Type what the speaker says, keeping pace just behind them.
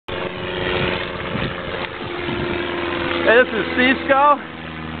Hey, this is Cisco.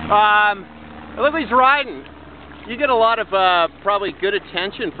 Look, he's riding. You get a lot of probably good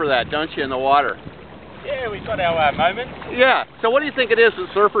attention for that, don't you, in the water? Yeah, we've got our moments. Yeah. So what do you think it is that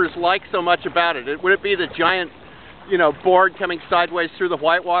surfers like so much about it? Would it be the giant, board coming sideways through the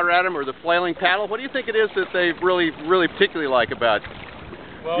whitewater at them, or the flailing paddle? What do you think it is that they really particularly like about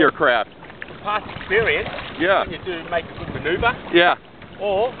your craft? Past experience. Yeah. When you do make a good maneuver. Yeah.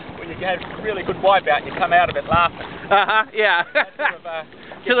 Or when you have a really good wipeout and you come out of it laughing. Yeah. Sort of,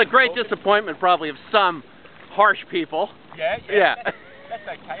 to the great disappointment probably of some harsh people. Yeah. That's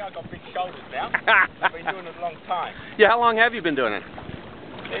okay. I've got big shoulders now. I've been doing it a long time. Yeah, how long have you been doing it?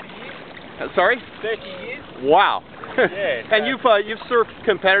 30 years. Sorry? 30 years. Wow. Yeah. And you've surfed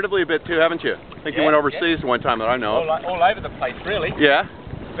competitively a bit too, haven't you? I think you went overseas one time that I know. All over the place, really. Yeah.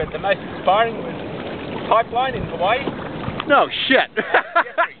 But the most inspiring was Pipeline in Hawaii. No shit.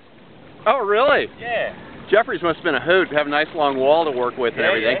 Jeffries. Oh, really? Yeah. Jeffries must have been a hoot to have a nice long wall to work with and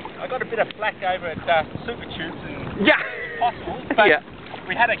everything. Yeah. I got a bit of flack over at Super Tubes and Impossible, but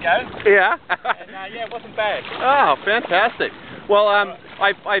we had a go. Yeah. And it wasn't bad. Oh, fantastic. Well,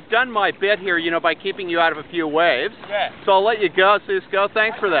 I've done my bit here, by keeping you out of a few waves. Yeah. So I'll let you go, Cisco.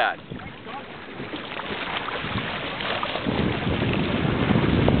 Thanks for that.